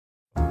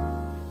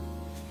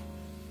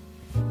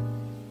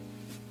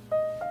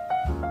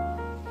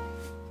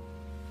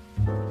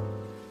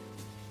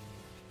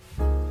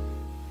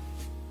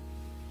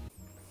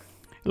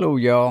Hello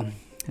y'all,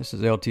 this is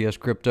LTS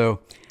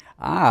Crypto.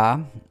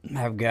 I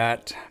have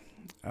got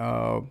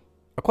a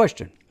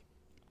question,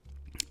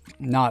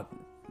 not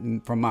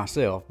from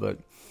myself, but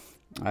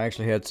I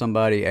actually had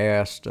somebody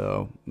asked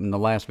in the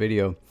last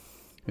video.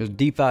 It was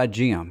Defi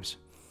Gems.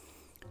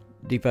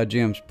 Defi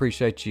Gems,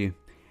 appreciate you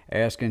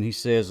asking. He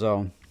says,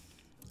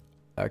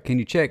 can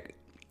you check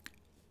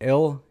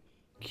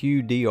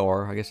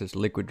LQDR, I guess it's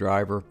liquid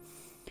driver,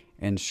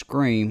 and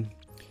Scream?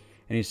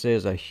 And he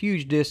says a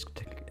huge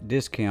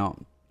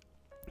discount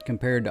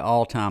compared to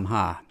all-time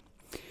high.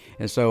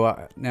 And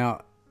so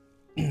now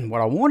what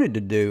I wanted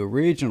to do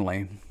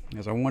originally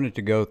is I wanted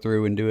to go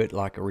through and do it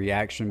like a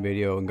reaction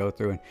video and go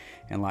through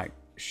and like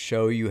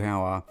show you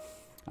how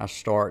I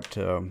start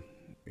to,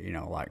 you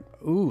know, like,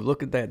 ooh,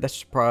 look at that, that's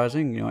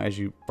surprising, you know, as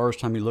you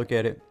first time you look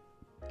at it.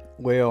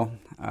 Well,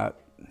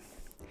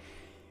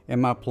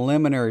 in my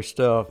preliminary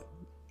stuff,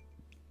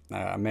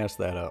 I messed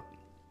that up.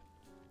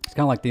 It's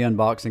kind of like the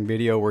unboxing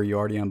video where you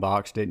already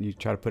unboxed it and you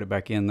try to put it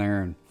back in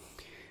there. And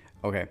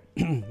okay,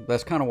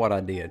 that's kind of what I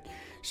did.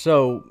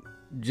 So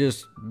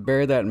just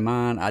bear that in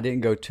mind. I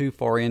didn't go too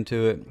far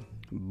into it,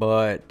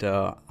 but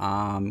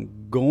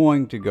I'm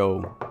going to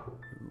go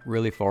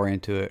really far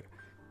into it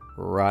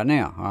right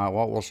now.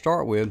 What we'll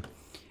start with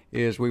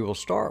is we will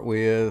start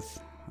with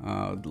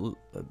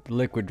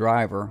liquid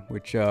driver,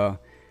 which click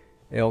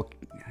on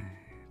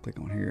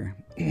here.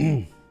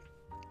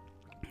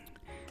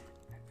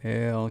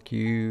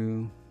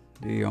 LQDR.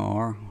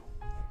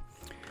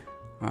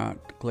 Alright,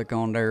 click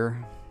on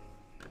there.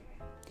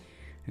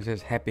 It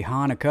says Happy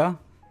Hanukkah.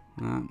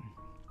 Alright,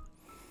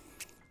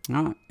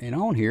 and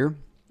on here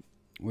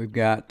we've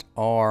got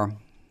our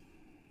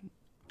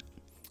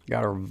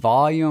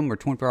volume, or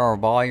 24-hour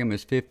volume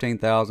is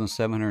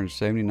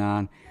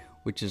 15,779,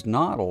 which is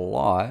not a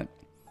lot,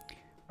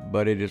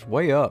 but it is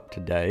way up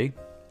today.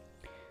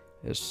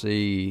 Let's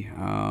see, it's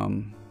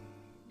on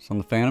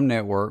the Fantom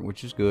network,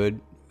 which is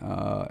good.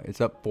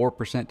 It's up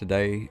 4%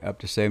 today, up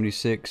to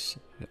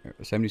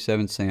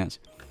 77 cents.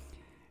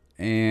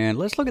 And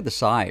let's look at the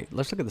site.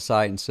 Let's look at the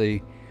site and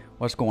see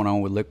what's going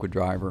on with liquid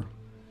driver.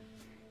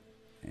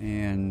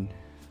 And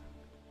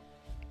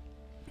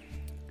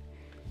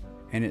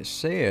it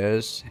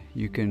says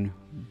you can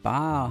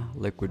buy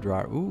liquid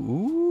driver.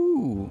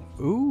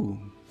 Ooh,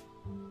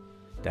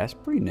 that's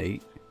pretty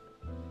neat.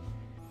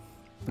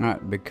 All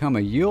right, become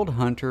a yield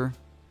hunter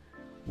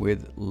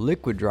with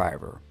liquid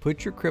driver.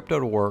 Put your crypto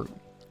to work.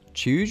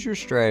 Choose your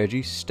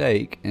strategy,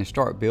 stake, and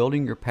start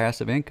building your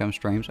passive income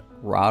streams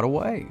right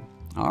away.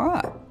 All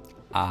right,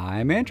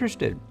 I'm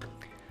interested.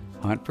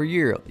 Hunt for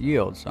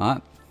yields, all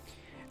right?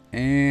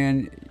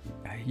 And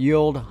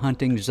yield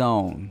hunting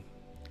zone.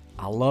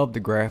 I love the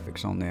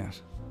graphics on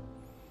this.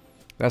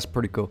 That's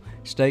pretty cool.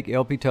 Stake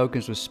LP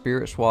tokens with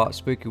Spirit Swap,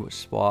 Spooky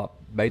Swap,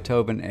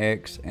 Beethoven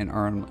X, and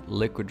earn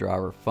liquid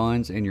driver.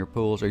 Funds in your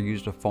pools are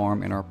used to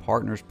farm in our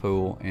partners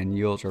pool, and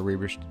yields are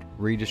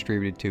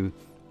redistributed to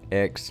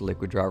X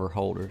liquid driver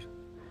holders.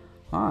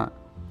 All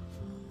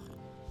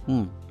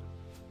right.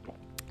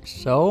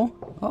 So,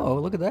 oh,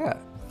 look at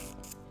that.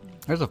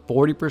 There's a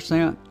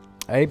 40%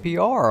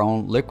 APR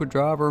on liquid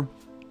driver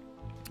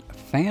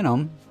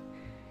Fantom,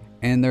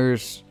 and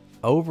there's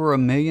over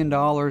 $1 million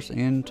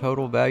in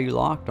total value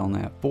locked on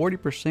that.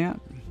 40%.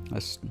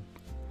 That's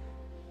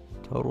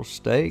total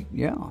stake.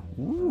 Yeah.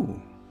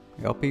 Ooh.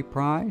 LP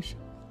price.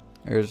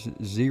 There's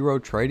 0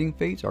 trading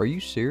fees. Are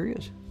you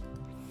serious?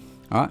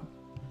 All right.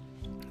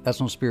 That's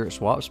on Spirit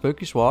Swap.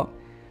 Spooky Swap.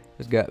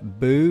 It's got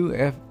Boo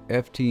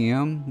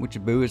FTM, which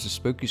Boo is a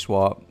Spooky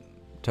Swap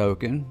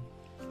token.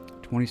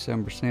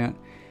 27%.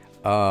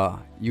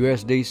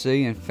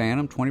 USDC and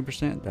Fantom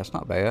 20%. That's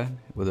not bad.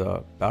 With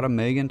about $1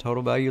 million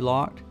total value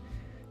locked.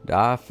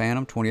 DAI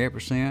Fantom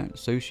 28%.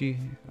 Sushi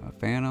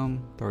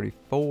Fantom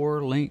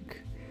 34%.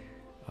 Link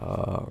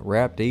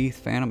Wrapped ETH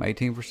Fantom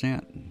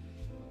 18%.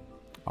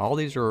 All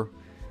these are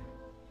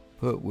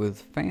put with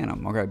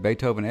Fantom. Okay,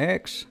 Beethoven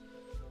X.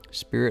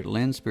 Spirit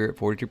Lens Spirit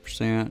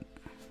 42%.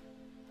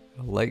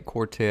 Late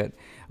Quartet.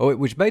 Oh,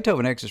 which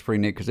Beethoven X is pretty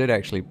neat because it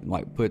actually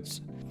like puts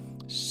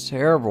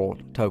several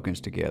tokens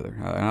together,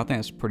 and I think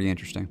that's pretty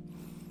interesting.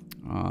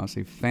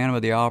 See, Phantom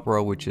of the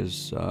Opera, which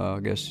is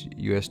I guess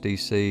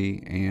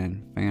USDC,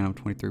 and Fantom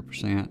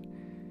 23%.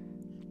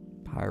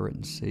 Pirate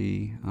and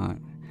Sea.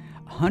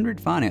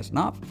 100 Finance.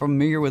 Not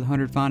familiar with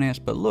 100 Finance,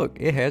 but look,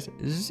 it has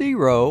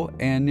 0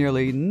 and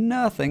nearly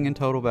nothing in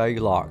total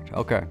value locked.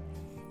 Okay.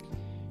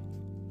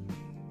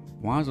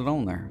 Why is it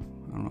on there?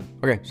 I don't know.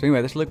 Okay, so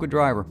anyway, this liquid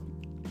driver.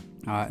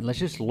 All right, let's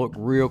just look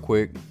real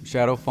quick.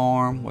 Shadow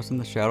Farm. What's in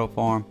the Shadow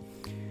Farm?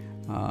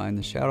 In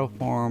the Shadow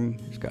Farm,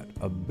 it's got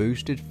a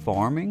boosted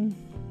farming.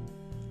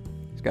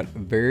 It's got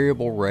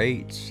variable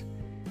rates.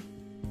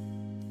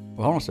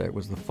 Well, hold on a sec.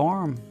 Was the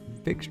farm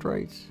fixed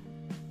rates?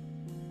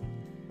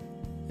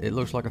 It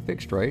looks like a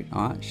fixed rate.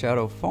 All right,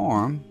 Shadow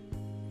Farm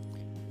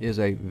is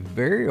a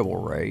variable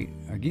rate.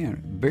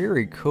 Again,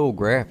 very cool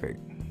graphic.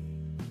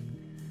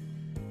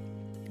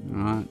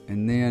 Alright,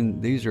 and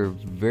then these are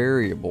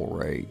variable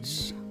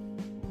rates.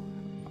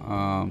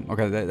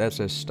 Okay, that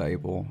says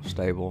stable.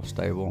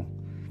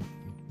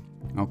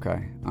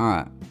 Okay. All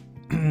right.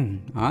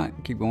 All right.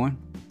 Keep going.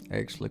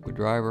 X liquid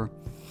driver.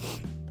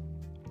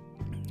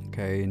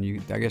 Okay, and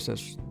I guess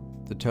that's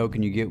the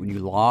token you get when you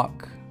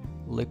lock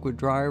liquid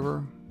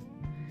driver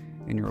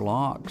in your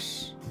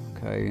locks.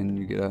 Okay, and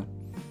you get a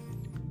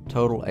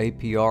total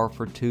APR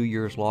for 2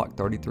 years lock,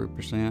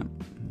 33%.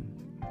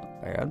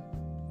 Not bad.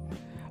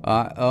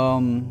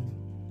 All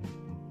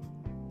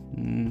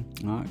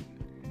right.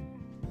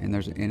 And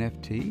there's an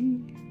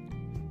NFT.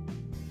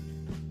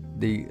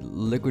 The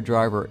liquid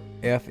driver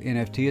F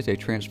NFT is a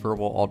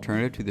transferable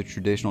alternative to the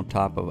traditional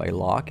type of a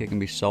lock. It can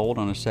be sold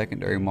on a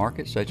secondary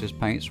market such as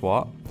Paint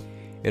Swap.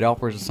 It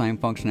offers the same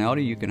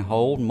functionality. You can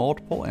hold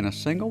multiple in a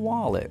single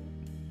wallet.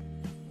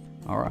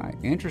 All right,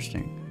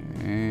 interesting.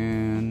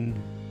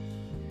 And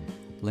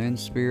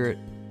Lens Spirit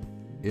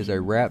is a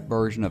wrapped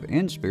version of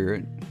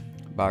InSpirit.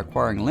 By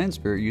acquiring Lens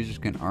Spirit, users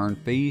can earn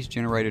fees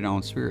generated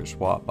on Spirit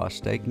Swap by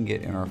staking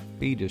it in our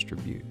fee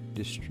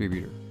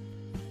distributor.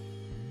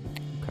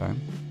 Okay.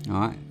 All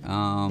right.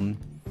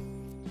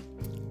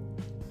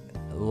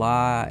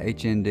 Li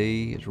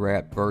HND is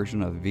wrapped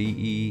version of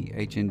VE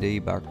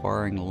HND. By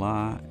acquiring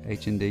Li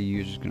HND,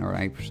 users can earn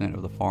 8%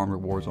 of the farm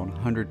rewards on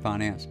 100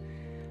 finance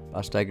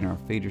by staking our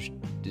fee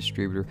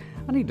distributor.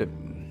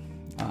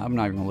 I'm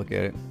not even gonna look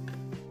at it.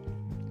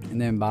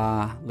 And then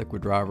buy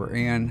liquid driver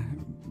and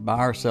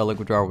buy or sell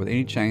liquid driver with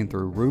any chain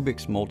through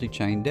Rubik's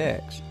multi-chain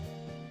DEX.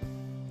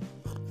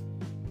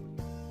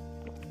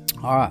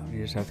 All right,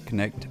 you just have to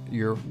connect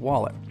your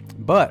wallet.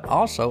 But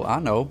also, I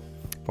know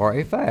for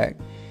a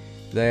fact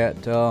that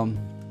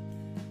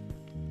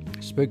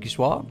Spooky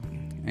Swap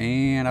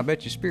and I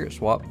bet you Spirit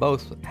Swap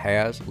both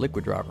has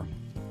liquid driver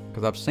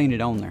because I've seen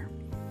it on there.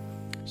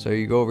 So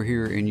you go over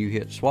here and you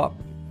hit swap,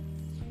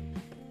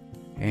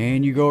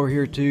 and you go over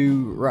here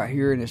to right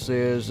here and it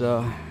says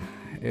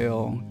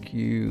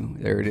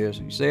LQ. There it is.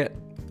 You see it?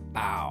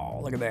 Ow!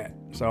 Look at that.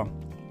 So,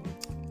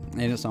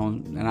 and it's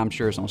on, and I'm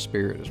sure it's on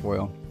Spirit as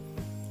well.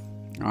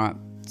 All right.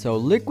 So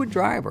liquid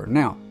driver.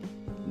 Now,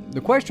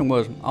 the question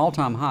was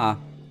all-time high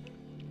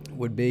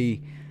would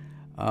be,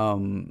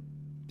 in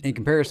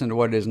comparison to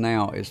what it is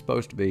now, is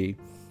supposed to be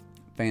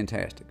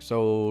fantastic.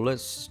 So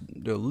let's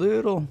do a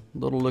little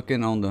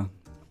looking on the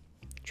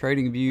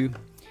trading view.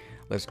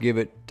 Let's give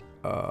it,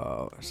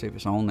 see if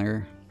it's on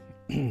there.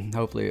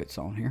 Hopefully it's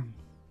on here.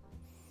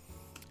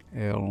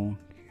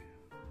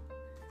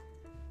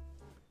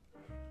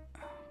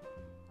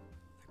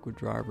 Liquid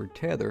driver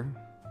tether.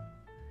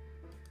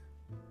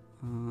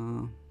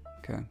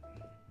 Okay.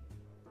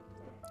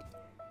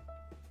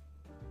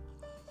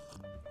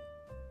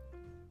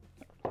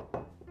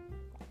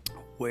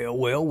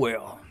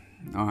 Well.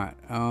 All right.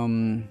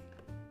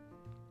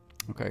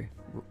 Okay.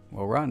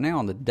 Well, right now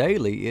on the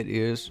daily,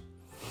 it's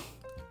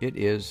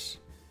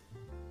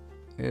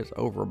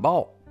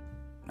overbought.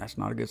 That's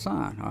not a good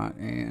sign. All right,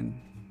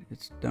 and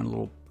it's done a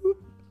little boop.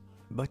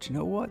 But you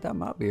know what? That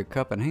might be a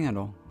cup and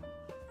handle.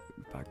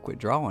 If I quit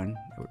drawing,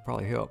 it would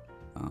probably help.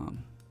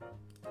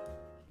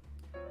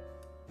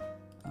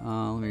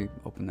 Let me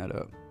open that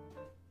up.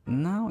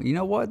 No, you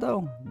know what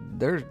though?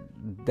 There's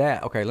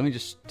that. Okay, let me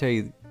just tell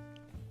you.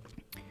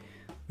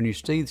 When you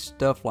see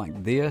stuff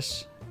like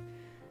this,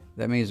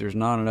 that means there's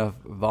not enough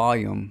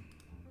volume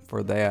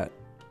for that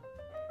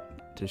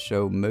to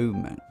show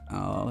movement.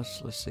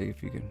 Let's see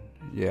if you can.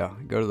 Yeah,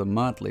 go to the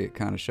monthly. It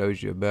kind of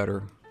shows you a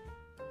better.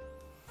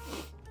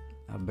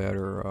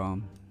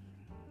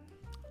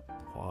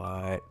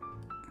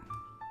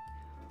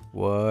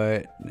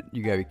 What?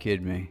 You gotta be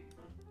kidding me.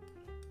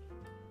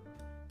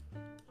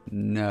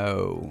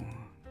 No.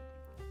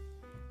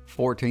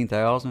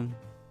 14,000?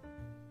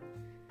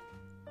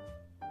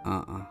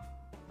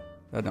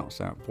 That don't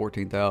sound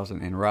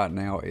 14,000, and right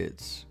now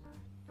it's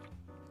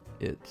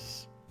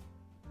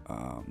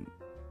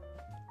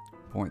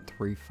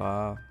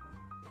 0.35.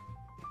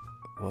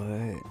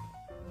 What?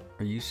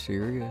 Are you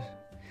serious?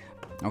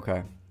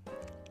 Okay.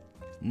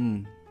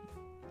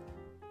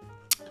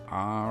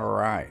 All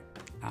right.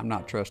 I'm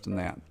not trusting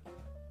that.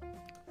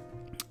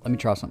 Let me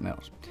try something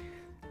else.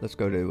 Let's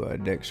go to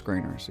Dex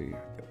Screener and see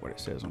what it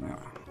says on that.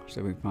 See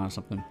if we can find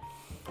something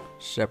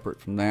separate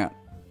from that.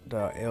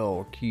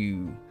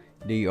 LQDR.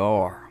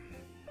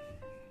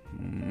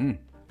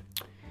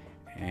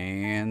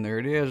 And there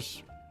it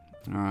is.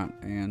 All right,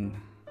 and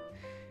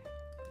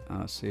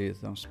see,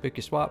 it's on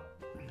Spooky Swap.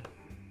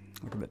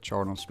 Look at that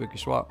chart on Spooky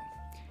Swap.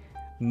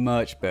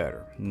 Much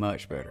better,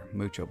 mucho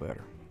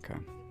better. Okay,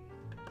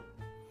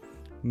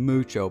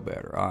 mucho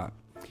better. All right,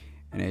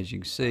 and as you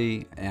can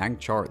see, and I can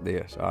chart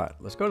this. All right,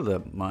 let's go to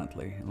the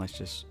monthly and let's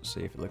just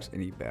see if it looks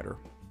any better.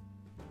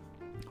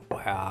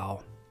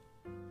 Wow.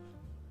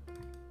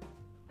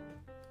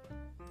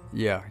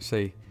 Yeah,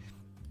 see,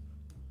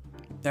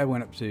 that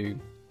went up to,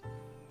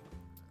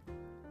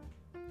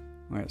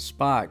 well, it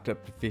spiked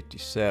up to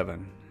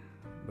 57,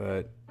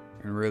 but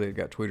and really it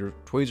got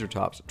tweezer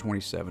tops at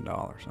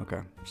 $27. Okay,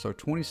 so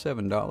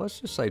 $27. Let's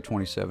just say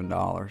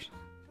 $27.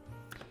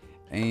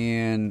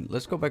 And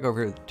let's go back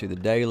over here to the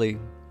daily,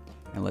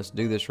 and let's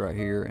do this right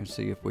here and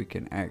see if we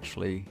can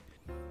actually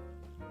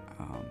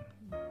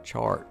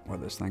chart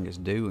what this thing is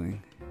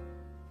doing.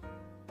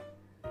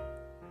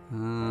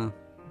 I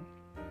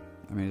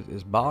mean,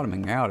 it's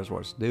bottoming out is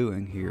what it's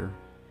doing here.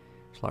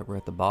 It's like we're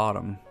at the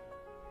bottom.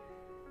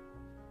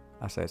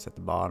 I say it's at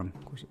the bottom.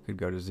 Of course, it could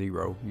go to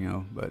 0, you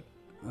know, but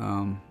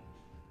all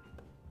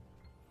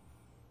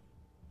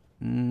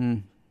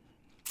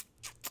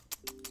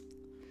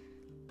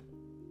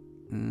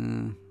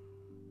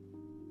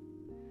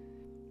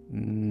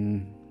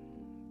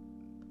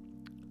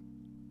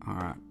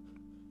right.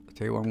 I'll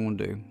tell you what I'm going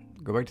to do.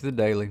 Go back to the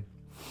daily.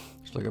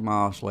 Just look at my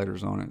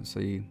oscillators on it and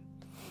see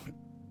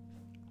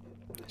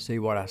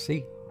what I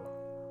see.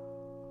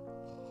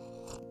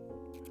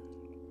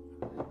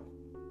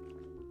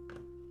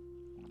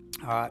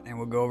 All right, and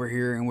we'll go over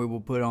here and we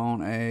will put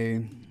on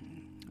a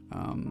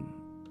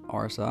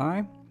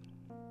RSI.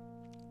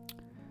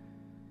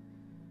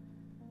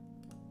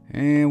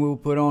 And we'll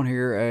put on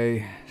here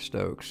a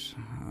Stokes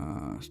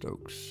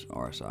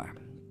RSI.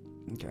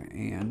 Okay,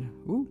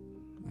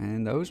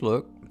 and those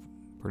look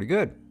pretty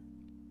good.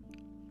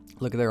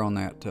 Look there on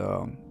that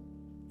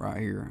right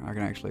here. I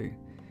can actually,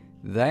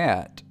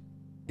 that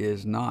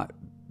is not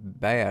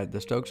bad.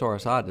 The Stokes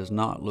RSI does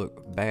not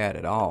look bad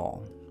at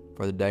all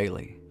for the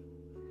daily.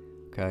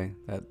 Okay,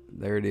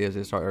 there it is.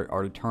 It's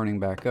already turning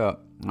back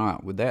up. All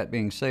right, with that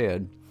being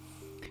said,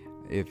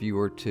 if you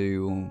were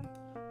to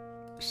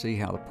see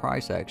how the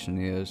price action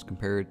is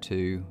compared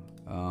to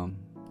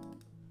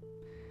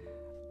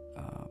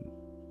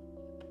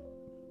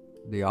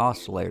the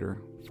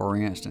oscillator, for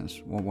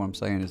instance, what I'm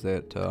saying is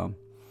that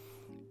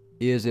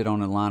is it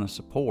on a line of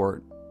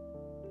support?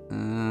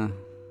 Not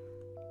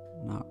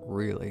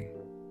really.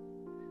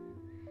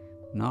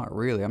 Not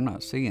really. I'm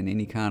not seeing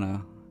any kind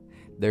of.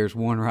 There's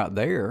one right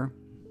there.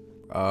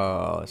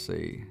 Let's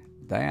see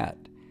that,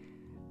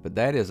 but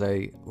that is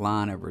a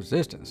line of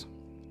resistance.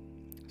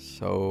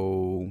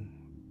 So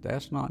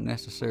that's not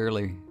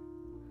necessarily.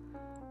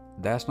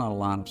 That's not a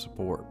line of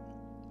support.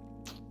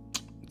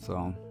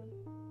 So,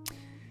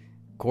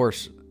 of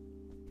course,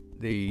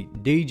 the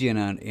degen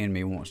in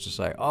me wants to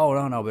say, "Oh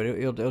no, but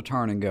it'll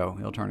turn and go.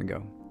 It'll turn and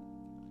go."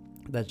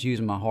 That's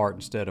using my heart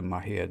instead of my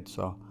head.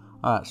 So,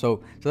 all right.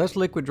 So that's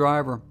liquid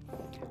driver.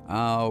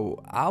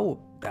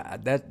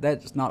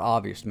 That's not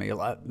obvious to me.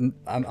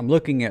 I'm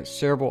looking at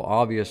several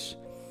obvious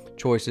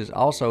choices.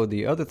 Also,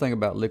 the other thing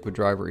about liquid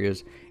driver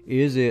is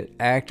it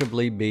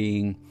actively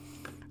being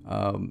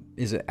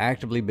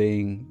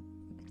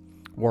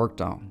worked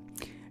on?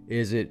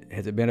 Has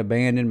it been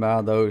abandoned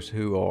by those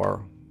who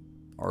are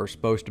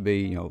supposed to be,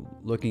 you know,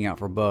 looking out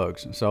for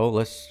bugs? So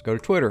let's go to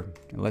Twitter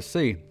and let's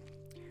see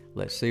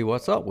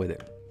what's up with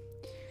it.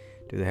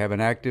 Do they have an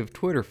active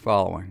Twitter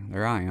following?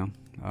 There I am.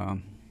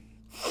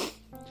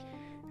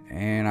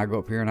 And I go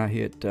up here and I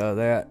hit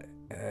that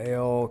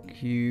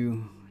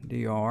LQDR.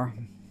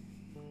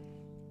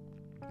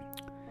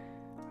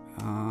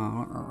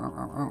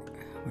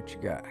 What you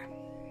got?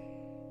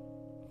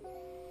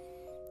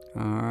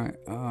 All right.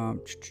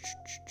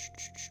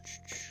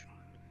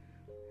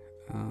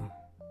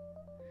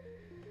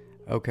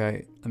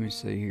 Okay, let me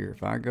see here.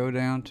 If I go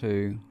down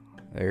to,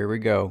 there we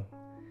go.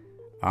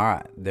 All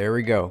right, there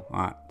we go.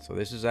 All right, so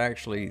this is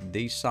actually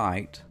the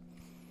site.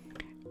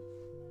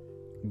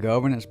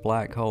 Governance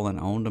black hole and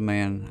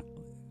on-demand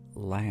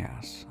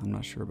LAS. I'm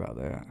not sure about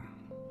that.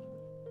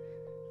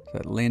 Is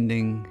that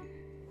lending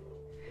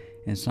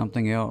and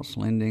something else?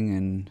 Lending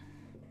and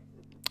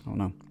I don't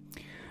know.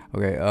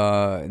 Okay,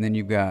 and then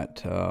you've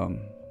got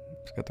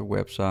it's got the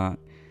website.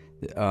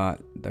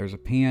 There's a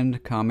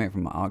pinned comment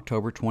from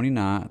October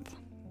 29th,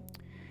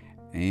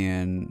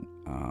 and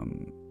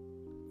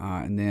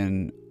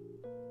then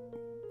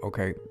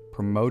okay,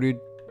 promoted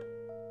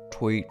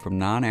tweet from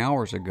 9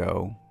 hours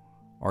ago.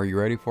 Are you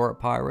ready for it,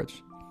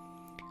 pirates?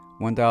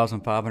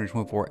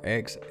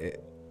 1,524X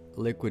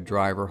liquid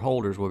driver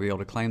holders will be able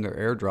to claim their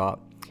airdrop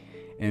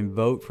and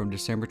vote from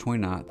December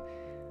 29th.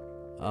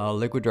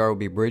 Liquid driver will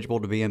be bridgeable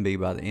to BNB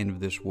by the end of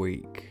this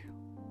week.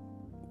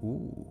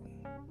 Ooh,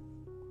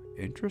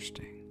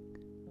 interesting.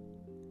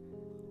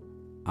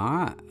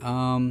 All right.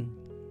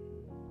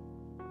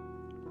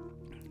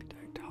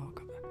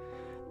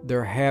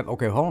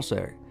 Okay, hold on a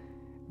sec.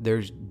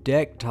 There's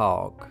deck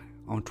talk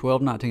on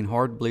 12/19.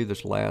 Hard to believe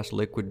this last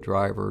liquid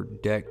driver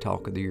deck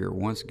talk of the year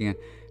once again.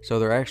 So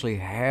they're actually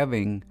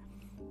having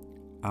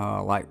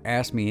like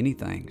Ask Me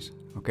Anythings.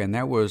 Okay, and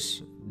that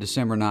was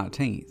December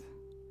 19th,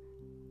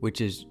 which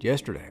is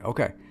yesterday.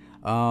 Okay.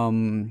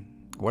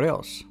 What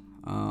else?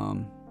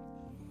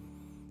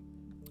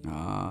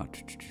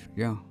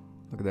 Yeah,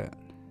 look at that.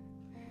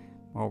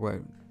 Oh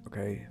wait.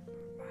 Okay.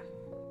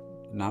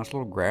 Nice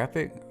little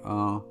graphic.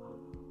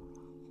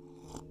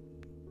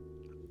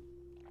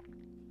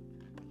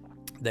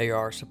 They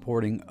are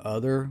supporting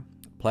other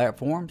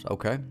platforms.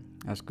 Okay,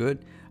 that's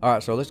good. All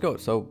right, so let's go.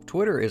 So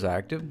Twitter is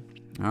active.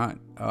 All right,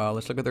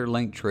 let's look at their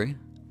link tree.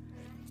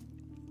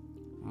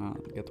 You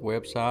got the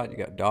website, you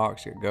got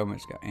docs, you got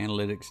governments, you got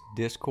analytics,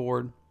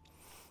 Discord.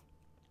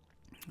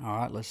 All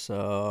right, let's.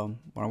 Why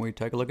don't we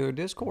take a look at their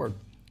Discord?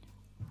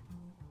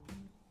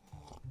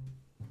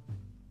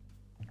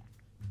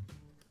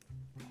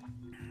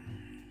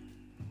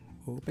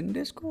 Open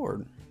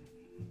Discord.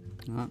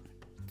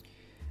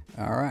 All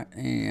right,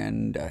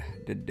 and all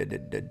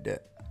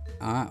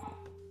right,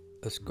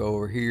 let's go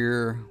over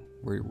here.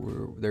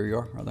 There you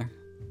are, right there.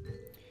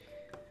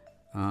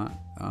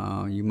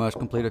 You must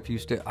complete a few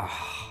steps.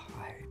 Oh,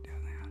 I hate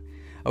doing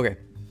that. Okay.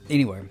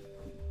 Anyway,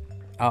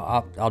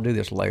 I'll do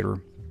this later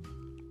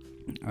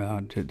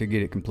to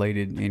get it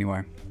completed.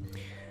 Anyway,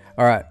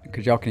 all right,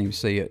 because y'all can't even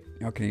see it.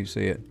 Y'all can't even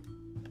see it.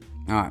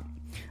 All right.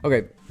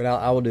 Okay, but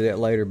I will do that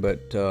later.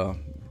 But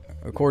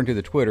according to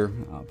the Twitter,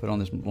 I'll put on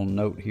this little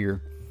note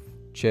here.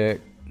 Check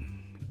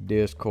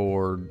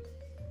Discord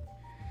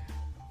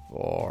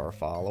for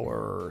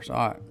followers.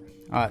 All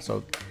right.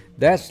 So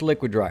that's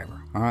Liquid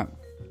Driver. All right.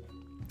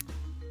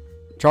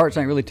 Charts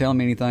ain't really telling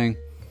me anything,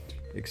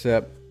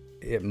 except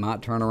it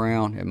might turn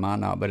around, it might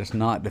not. But it's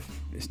not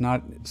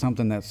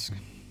something that's.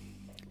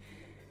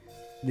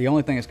 The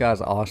only thing it's got is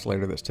an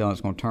oscillator that's telling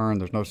it's going to turn.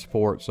 There's no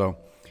support, so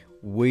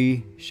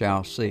we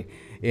shall see.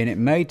 And it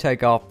may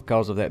take off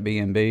because of that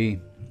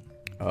BNB.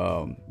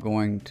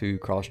 Going to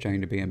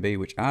cross-chain to BNB,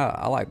 which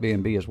I like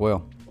BNB as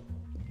well.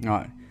 All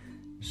right,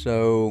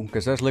 so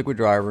because that's Liquid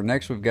Driver.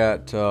 Next we've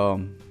got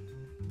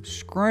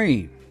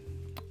Scream,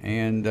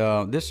 and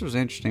this was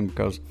interesting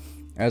because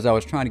as I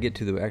was trying to get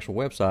to the actual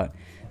website,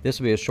 this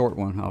will be a short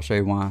one. I'll show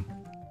you why.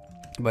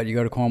 But you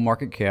go to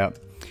CoinMarketCap,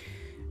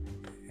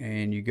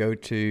 and you go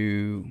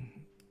to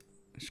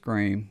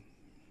Scream.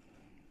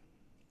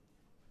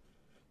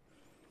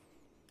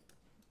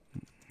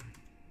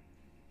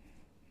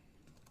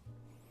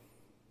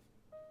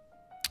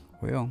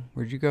 Well,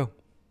 where'd you go?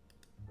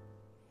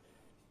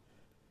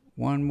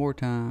 One more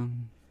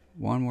time.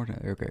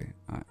 Okay.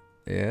 All right.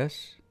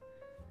 Yes.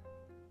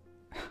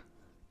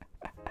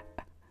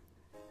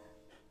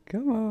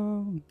 Come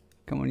on.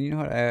 You know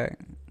how to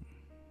act.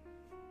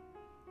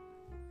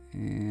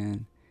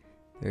 And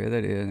there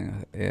that is.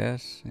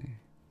 S.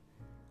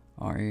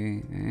 R.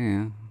 E.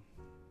 Yeah.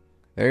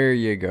 There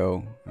you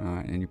go. All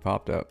right. And you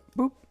popped up.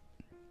 Boop.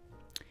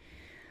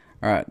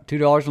 All right.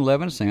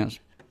 $2.11.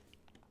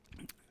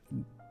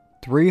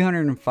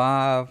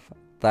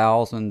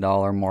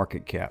 $305,000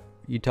 market cap.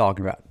 You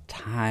talking about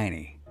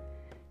tiny.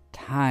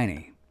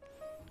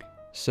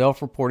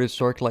 Self-reported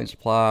circulating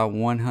supply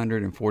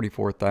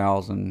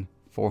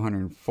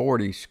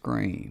 144,440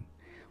 Scream,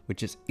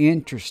 which is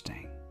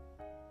interesting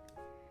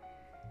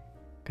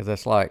because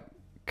that's like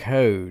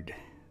code.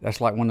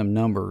 That's like one of them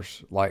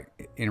numbers, like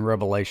in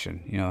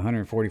Revelation.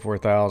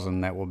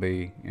 144,000. That will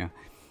be.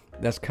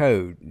 That's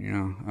code.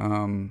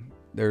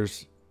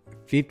 There's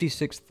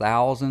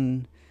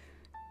 56,000.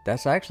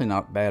 That's actually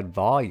not bad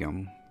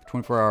volume.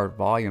 24-hour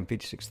volume,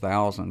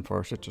 56,000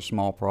 for such a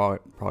small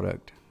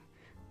project.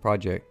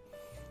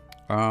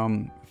 It's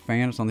on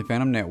the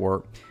Fantom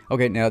network.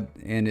 Okay, now,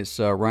 and it's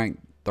ranked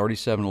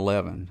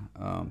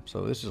 3711.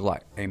 So this is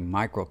like a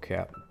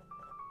microcap.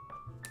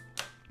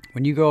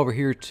 When you go over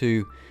here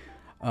to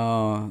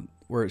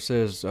where it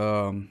says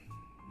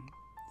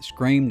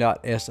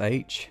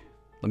scream.sh,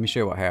 let me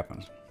show you what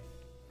happens.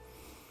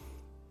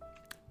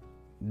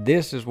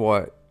 This is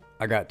what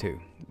I got to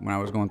when I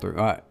was going through.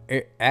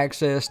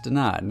 Access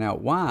denied. Now,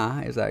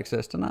 why is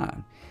access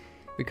denied?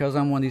 Because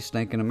I'm one of these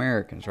stinking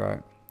Americans,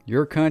 right?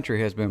 Your country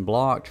has been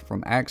blocked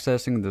from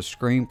accessing the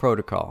Scream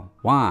protocol.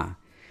 Why?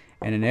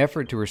 In an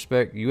effort to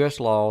respect U.S.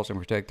 laws and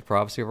protect the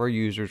privacy of our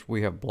users,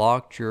 we have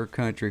blocked your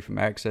country from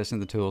accessing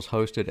the tools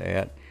hosted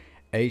at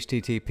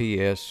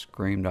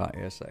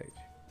https://scream.sh.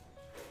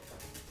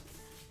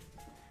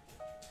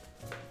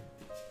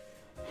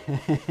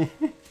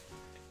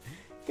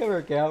 Come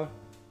here, Calvin.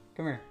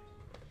 Come here.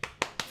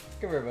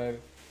 Come here, baby.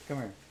 Come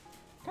here.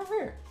 Come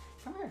here.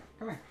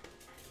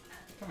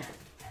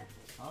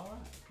 All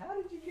right. How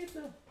did you get?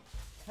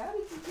 Okay.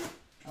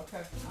 All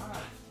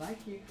right.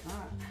 Thank you.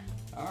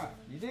 All right.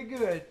 You did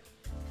good.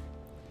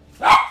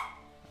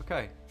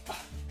 Okay.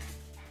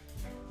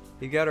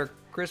 He got our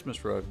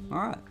Christmas rug. All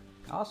right.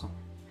 Awesome.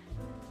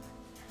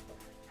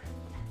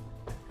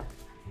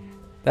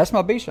 That's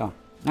my Bichon.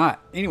 All right.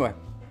 Anyway,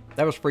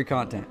 that was free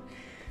content.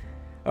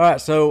 All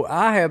right, so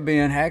I have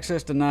been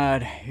access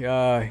denied.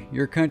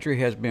 Your country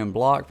has been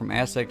blocked from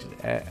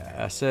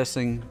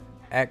accessing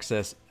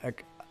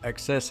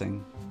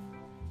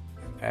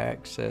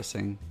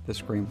the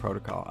Scream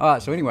protocol. All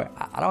right, so anyway,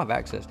 I don't have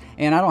access,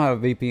 and I don't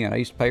have a VPN. I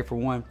used to pay for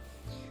one,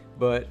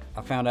 but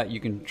I found out you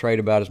can trade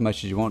about as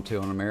much as you want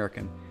to on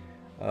American,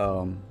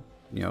 like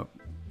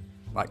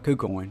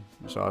KuCoin.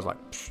 So I was like,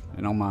 psh,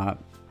 and on my,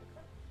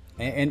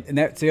 and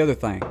that's the other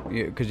thing,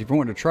 because if you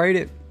want to trade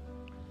it.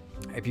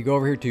 If you go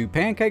over here to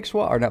Pancake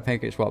Swap, or not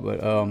Pancake Swap, but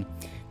you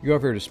go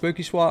over here to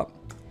Spooky Swap,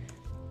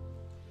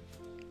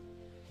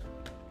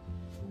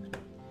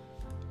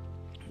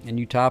 and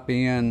you type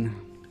in,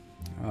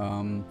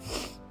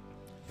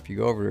 if you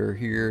go over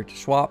here to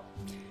Swap,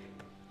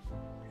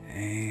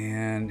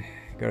 and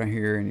go down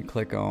here and you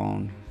click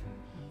on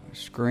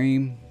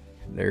Scream,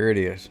 there it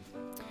is.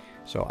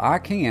 So I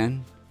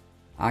can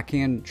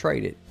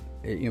trade it.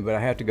 But I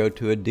have to go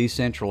to a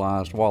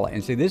decentralized wallet.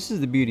 And see, this is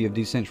the beauty of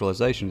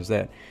decentralization, is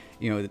that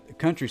the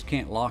countries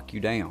can't lock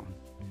you down.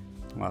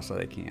 Well, I say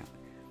they can't.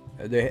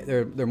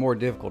 They're more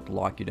difficult to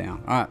lock you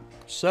down. All right.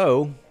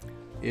 So,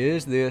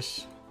 is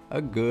this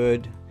a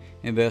good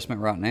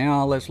investment right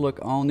now? Let's look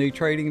on the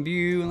Trading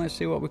View and let's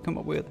see what we come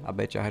up with. I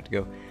bet you I have to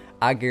go.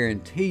 I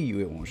guarantee you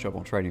it won't show up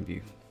on Trading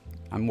View.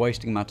 I'm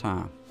wasting my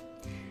time,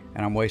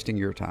 and I'm wasting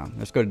your time.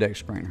 Let's go to Deck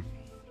Screener.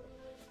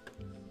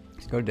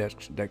 Let's go to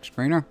Deck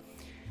Screener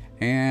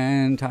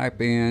and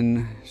type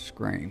in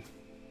Scream.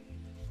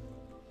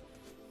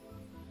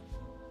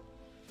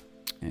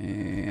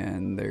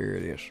 And there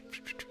it is.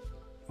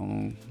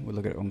 We'll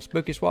look at it on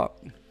Spooky Swap.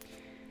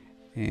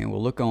 And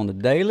we'll look on the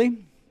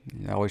daily.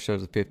 It always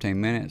shows the 15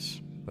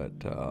 minutes. But,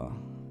 all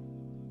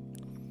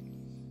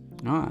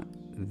right.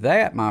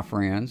 That, my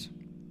friends,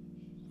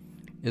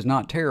 is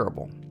not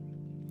terrible.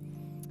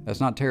 That's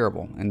not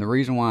terrible. And the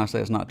reason why I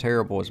say it's not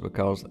terrible is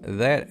because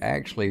that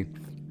actually,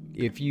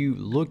 if you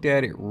looked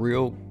at it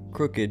real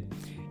crooked,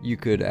 you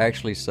could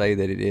actually say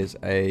that it is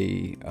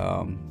a,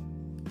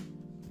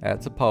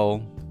 that's a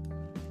pole.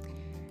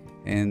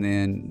 And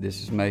then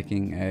this is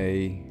making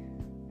a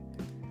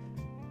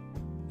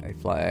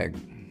flag.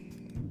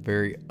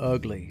 Very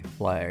ugly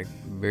flag.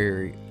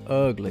 Very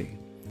ugly.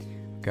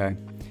 Okay.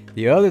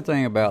 The other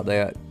thing about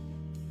that,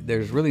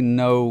 there's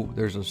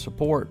a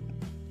support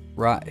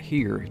right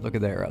here. Look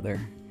at that right there.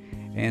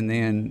 And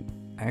then,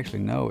 actually,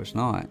 no, it's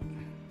not.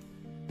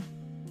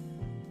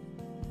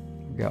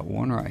 We've got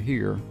one right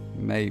here,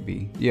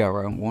 maybe. Yeah,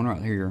 right, one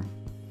right here.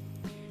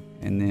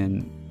 And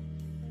then,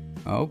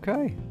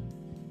 okay.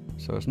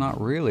 So it's not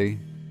really.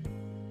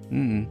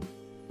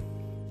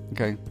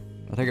 Okay,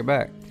 I'll take it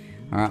back.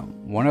 All right,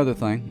 one other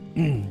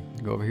thing.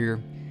 Go over here,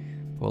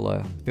 pull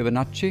a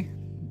Fibonacci.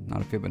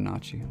 Not a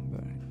Fibonacci,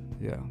 but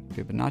yeah,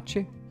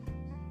 Fibonacci.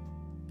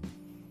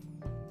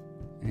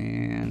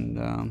 And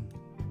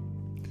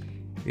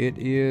it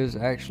is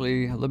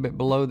actually a little bit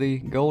below the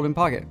golden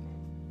pocket.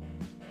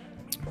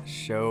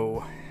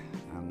 So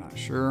I'm not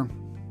sure.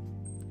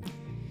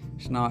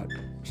 It's not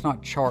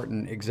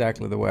charting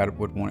exactly the way I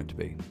would want it to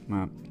be. All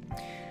right.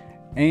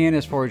 And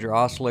as far as your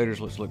oscillators,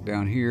 let's look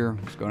down here.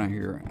 Let's go down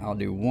here. I'll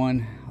do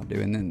one.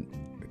 And then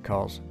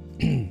because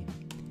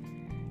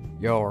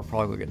y'all are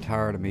probably gonna get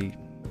tired of me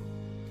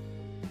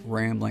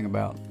rambling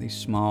about these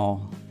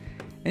small.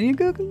 And you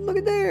go look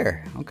at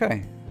there.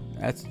 Okay,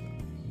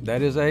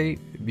 that is a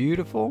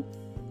beautiful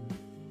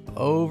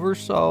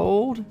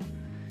oversold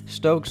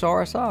Stokes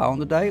RSI on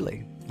the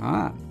daily. All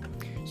right,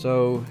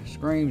 so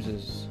Screams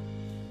is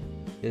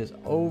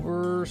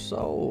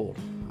oversold.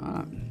 All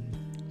right.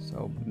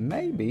 So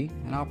maybe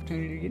an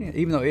opportunity to get in,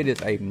 even though it is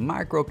a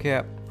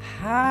microcap,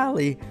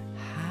 highly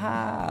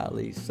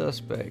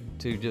suspect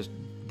to just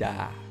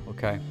die.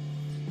 Okay,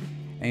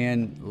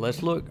 and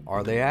let's look.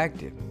 Are they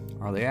active?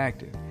 Are they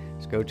active?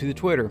 Let's go to the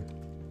Twitter.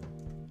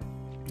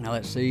 Now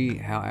let's see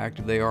how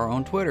active they are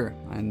on Twitter.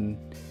 And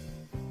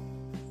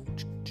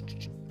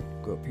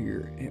go up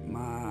here, hit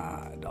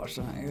my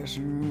 $S.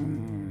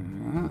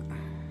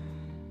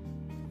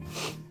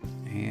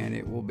 And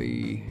it will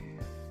be,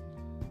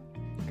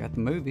 got the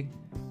movie.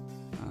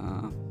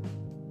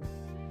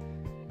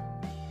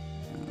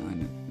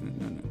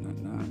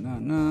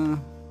 No.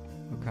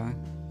 Okay.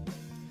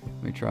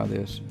 Let me try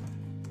this.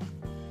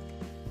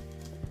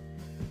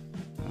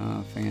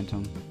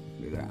 Fantom.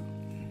 Do that.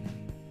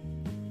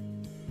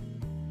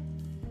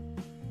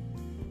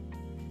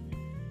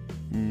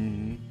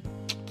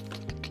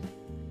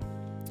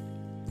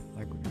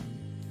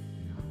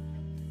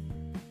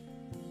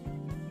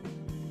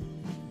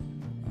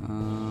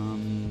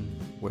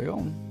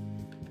 Well,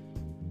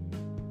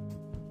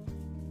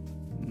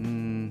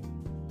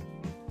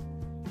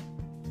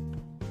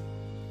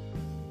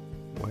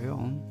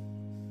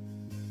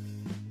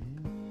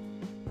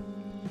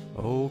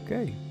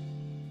 okay.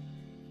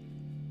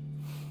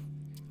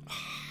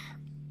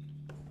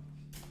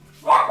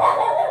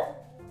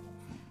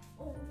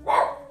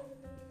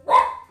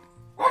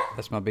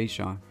 That's my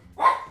Bichon.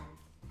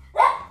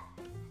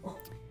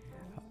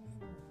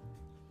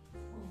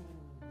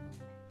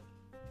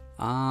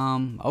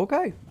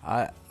 Okay.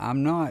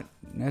 I'm not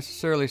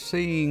necessarily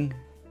seeing.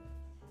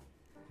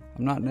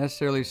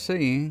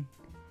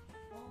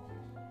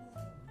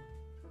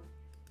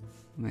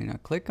 I mean, I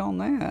click on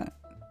that,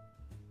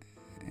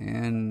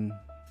 and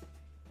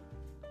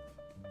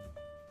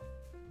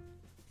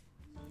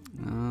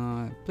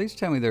please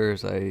tell me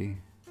there's a.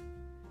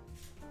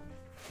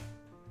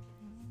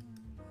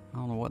 I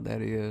don't know what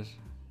that is.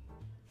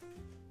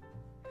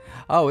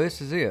 Oh,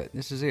 this is it.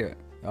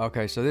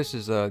 Okay, so this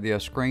is the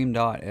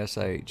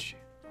scream.sh.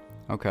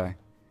 Okay.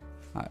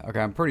 Okay,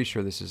 I'm pretty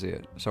sure this is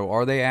it. So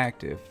are they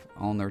active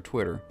on their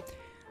Twitter?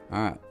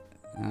 All right.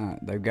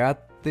 They've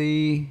got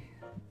the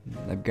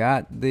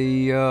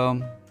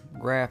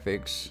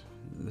graphics,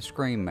 the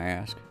Scream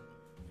mask.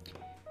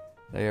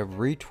 They have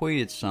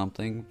retweeted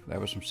something that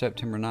was from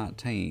September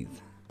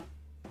 19th.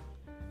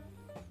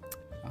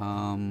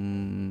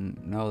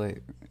 No,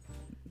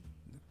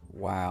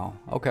 wow.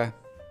 Okay.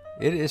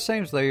 It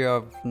seems they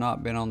have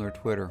not been on their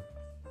Twitter.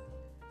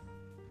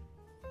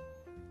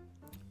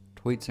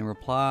 Tweets and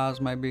replies,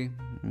 maybe.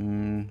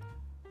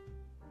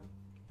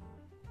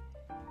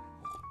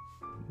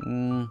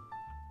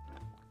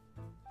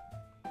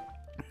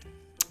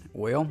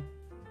 Well,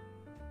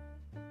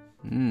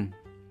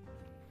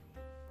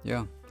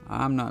 yeah,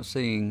 I'm not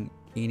seeing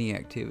any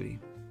activity.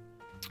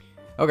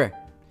 Okay,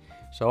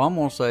 so I'm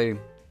gonna say,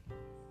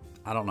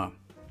 I don't know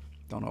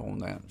on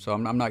that. So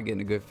I'm not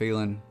getting a good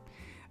feeling.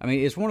 I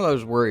mean, it's one of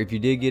those where if you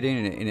did get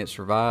in and it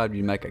survived,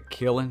 you make a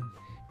killing,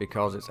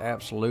 because it's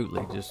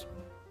absolutely just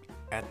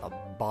at the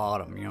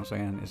bottom. You know what I'm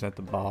saying? It's at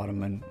the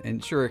bottom,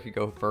 and sure, it could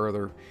go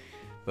further,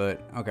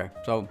 but okay.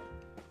 So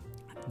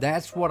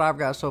that's what I've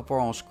got so far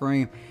on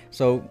Scream.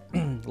 So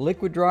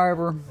Liquid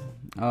Driver,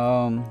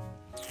 I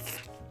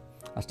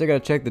still got to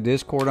check the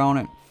Discord on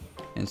it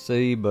and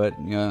see, but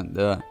you know,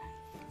 the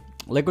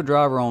Liquid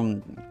Driver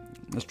on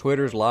this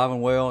Twitter is alive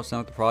and well.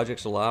 Some of the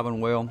projects alive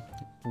and well.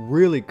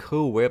 Really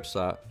cool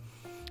website.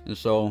 And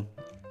so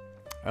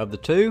of the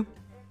two,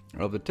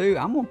 I'm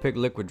gonna pick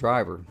Liquid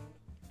Driver.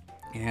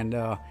 And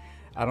I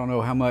don't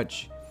know how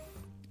much,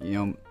 you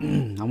know,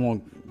 I'm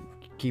gonna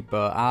keep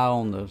an eye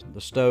on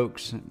the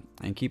Stokes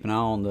and keep an eye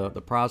on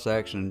the price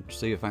action,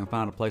 see if I can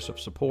find a place of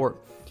support,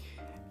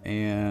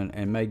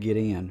 and may get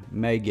in.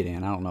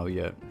 I don't know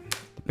yet.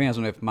 Depends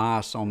on if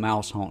Mice on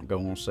Mouse Hunt go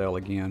on sale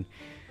again.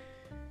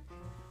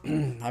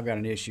 I've got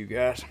an issue,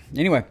 guys.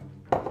 Anyway,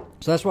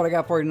 so that's what I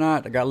got for you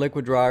tonight. I got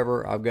Liquid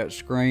Driver. I've got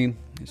Scream.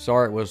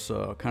 Sorry it was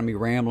kind of me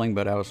rambling,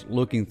 but I was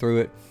looking through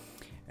it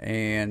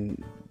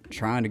and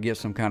trying to get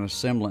some kind of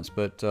semblance.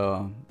 But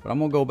I'm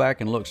gonna go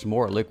back and look some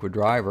more at Liquid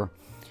Driver.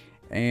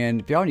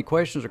 And if y'all have any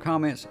questions or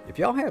comments, if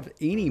y'all have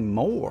any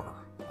more,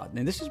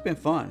 and this has been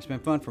fun. It's been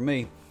fun for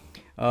me.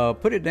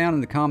 Put it down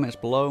in the comments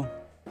below.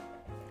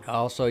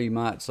 Also, you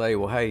might say,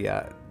 well, hey,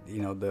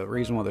 you know, the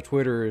reason why the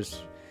Twitter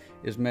is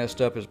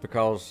messed up is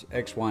because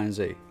X, Y, and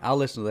Z. I'll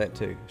listen to that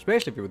too,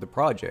 especially if you're with the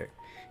project.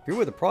 If you're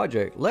with the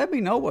project, let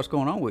me know what's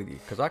going on with you,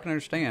 because I can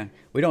understand.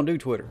 We don't do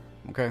Twitter,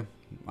 okay?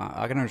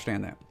 I can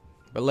understand that,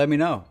 but let me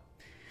know.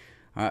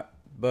 All right,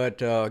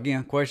 but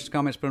again, questions,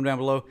 comments, put them down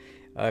below.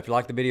 If you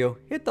like the video,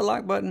 hit the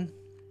like button.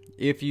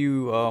 If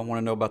you want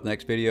to know about the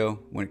next video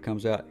when it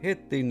comes out,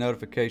 hit the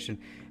notification.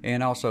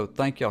 And also,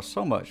 thank y'all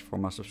so much for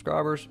my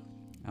subscribers.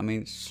 I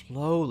mean,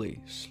 slowly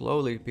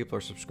people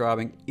are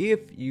subscribing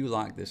if you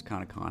like this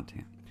kind of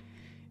content.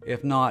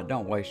 If not,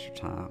 don't waste your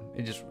time.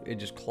 It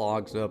just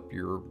clogs up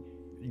your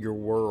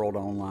world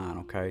online,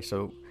 okay?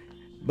 So,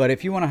 but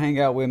if you want to hang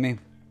out with me,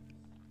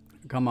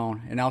 come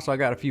on. And also, I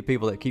got a few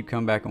people that keep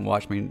coming back and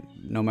watch me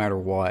no matter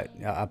what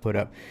I put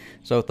up.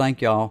 So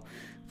thank y'all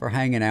for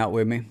hanging out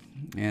with me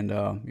and you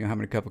know,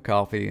 having a cup of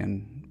coffee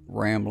and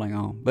rambling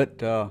on. But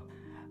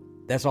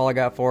that's all I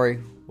got for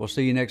you. We'll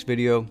see you next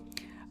video.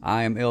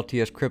 I am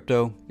LTS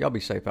Crypto. Y'all be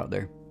safe out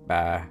there.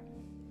 Bye.